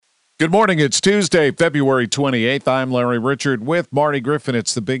Good morning. It's Tuesday, February 28th. I'm Larry Richard with Marty Griffin.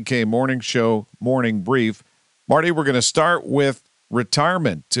 It's the Big K Morning Show Morning Brief. Marty, we're going to start with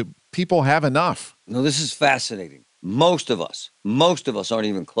retirement. Do people have enough? No, this is fascinating. Most of us aren't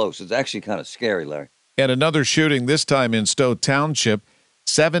even close. It's actually kind of scary, Larry. And another shooting, this time in Stowe Township.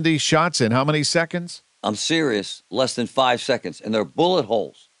 70 shots in how many seconds? I'm serious. Less than 5 seconds. And they're bullet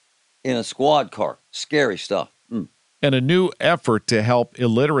holes in a squad car. Scary stuff. And a new effort to help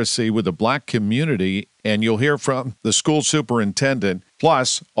illiteracy with the black community. And you'll hear from the school superintendent.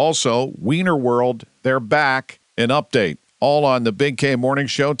 Plus, also, Wiener World, they're back. An update. All on the Big K Morning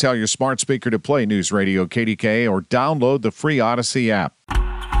Show. Tell your smart speaker to play News Radio KDK or download the free Odyssey app.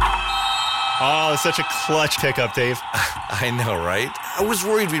 Oh, such a clutch pickup, Dave. I know, right? I was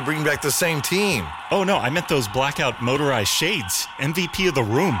worried we'd bring back the same team. Oh, no, I meant those blackout motorized shades. MVP of the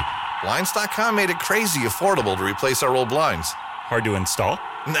room. Blinds.com made it crazy affordable to replace our old blinds. Hard to install?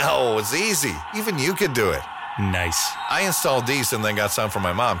 No, it's easy. Even you could do it. Nice. I installed these and then got some for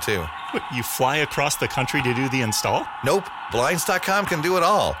my mom, too. What, you fly across the country to do the install? Nope. Blinds.com can do it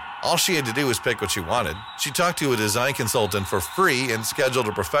all. All she had to do was pick what she wanted. She talked to a design consultant for free and scheduled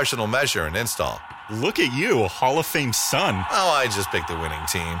a professional measure and install. Look at you, Hall of Fame son. Oh, I just picked the winning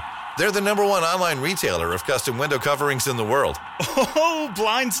team. They're the #1 online retailer of custom window coverings in the world. Oh,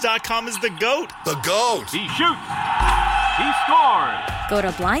 Blinds.com is the GOAT. The GOAT! He shoots. He scores. Go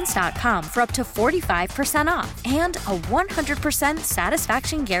to Blinds.com for up to 45% off and a 100%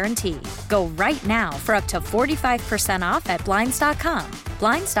 satisfaction guarantee. Go right now for up to 45% off at Blinds.com.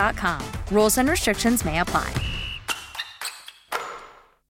 Blinds.com. Rules and restrictions may apply.